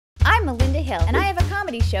I'm Melinda Hill, and I have a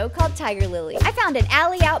comedy show called Tiger Lily. I found an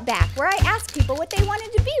alley out back where I asked people what they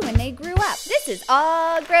wanted to be when they grew up. This is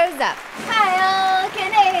all Growz up. Kyle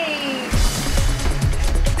Kinane.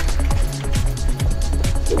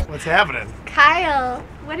 What's happening? Kyle,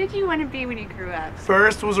 what did you want to be when you grew up?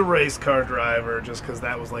 First was a race car driver, just because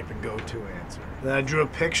that was like the go-to answer. Then I drew a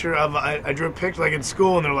picture of, I drew a picture like in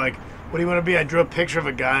school, and they're like, "What do you want to be?" I drew a picture of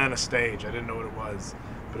a guy on a stage. I didn't know what it was,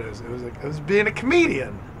 but it was being a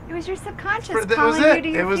comedian. It was your subconscious That calling was it. you to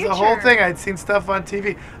your It was future. the whole thing. I'd seen stuff on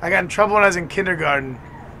TV. I got in trouble when I was in kindergarten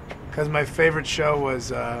because my favorite show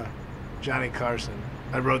was Johnny Carson.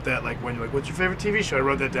 I wrote that like when you're like, "What's your favorite TV show?" I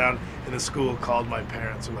wrote that down in the school. Called my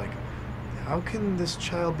parents. Were like, "How can this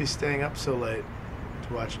child be staying up so late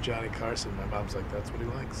to watch Johnny Carson?" My mom's like, "That's what he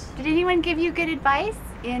likes." Did anyone give you good advice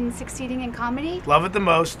in succeeding in comedy? Love it the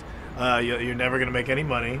most. You're never gonna make any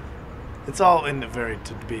money. It's all in the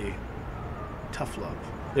to be tough love.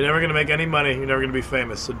 You're never gonna make any money. You're never gonna be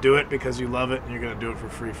famous. So do it because you love it, and you're gonna do it for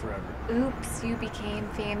free forever. Oops, you became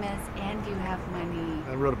famous and you have money.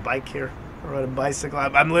 I rode a bike here. I rode a bicycle.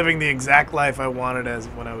 I'm living the exact life I wanted as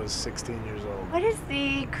when I was 16 years old. What is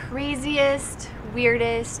the craziest,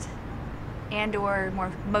 weirdest, and/or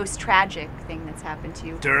most tragic thing that's happened to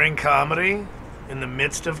you? During comedy, in the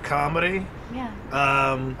midst of comedy, Yeah.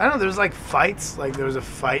 I don't know. There's like fights. Like there was a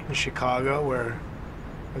fight in Chicago where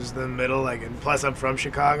I was in the middle. Like, and plus I'm from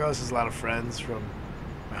Chicago, so there's a lot of friends from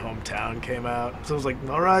my hometown came out. So I was like,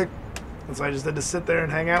 all right. And so I just had to sit there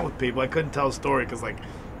and hang out with people. I couldn't tell a story because like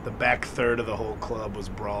the back third of the whole club was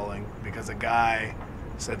brawling because a guy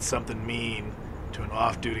said something mean to an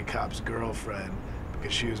off-duty cop's girlfriend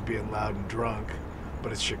because she was being loud and drunk.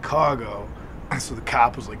 But it's Chicago, so the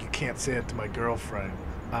cop was like, "You can't say it to my girlfriend.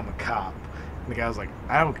 I'm a cop." And the guy was like,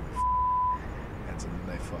 "I don't give a f***." And so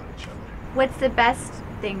then they fought each other. What's the best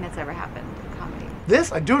thing that's ever happened in comedy?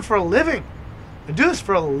 This, I do it for a living. I do this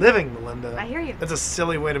for a living, Melinda. I hear you. That's a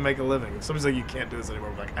silly way to make a living. If somebody's like, "You can't do this anymore,"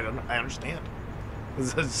 I'm like, I don't know. I understand.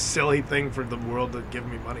 It's a silly thing for the world to give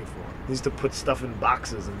me money for. I used to put stuff in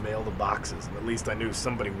boxes and mail the boxes, and at least I knew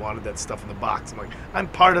somebody wanted that stuff in the box. I'm like, I'm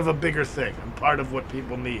part of a bigger thing. I'm part of what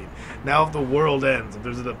people need. Now if the world ends, if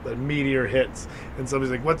there's a meteor hits, and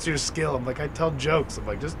somebody's like, "What's your skill?" I'm like, "I tell jokes." I'm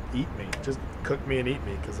like, "Just eat me. Just cook me and eat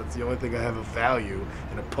me, because that's the only thing I have of value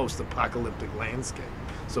in a post-apocalyptic landscape."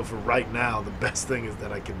 So for right now, the best thing is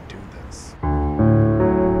that I can do this.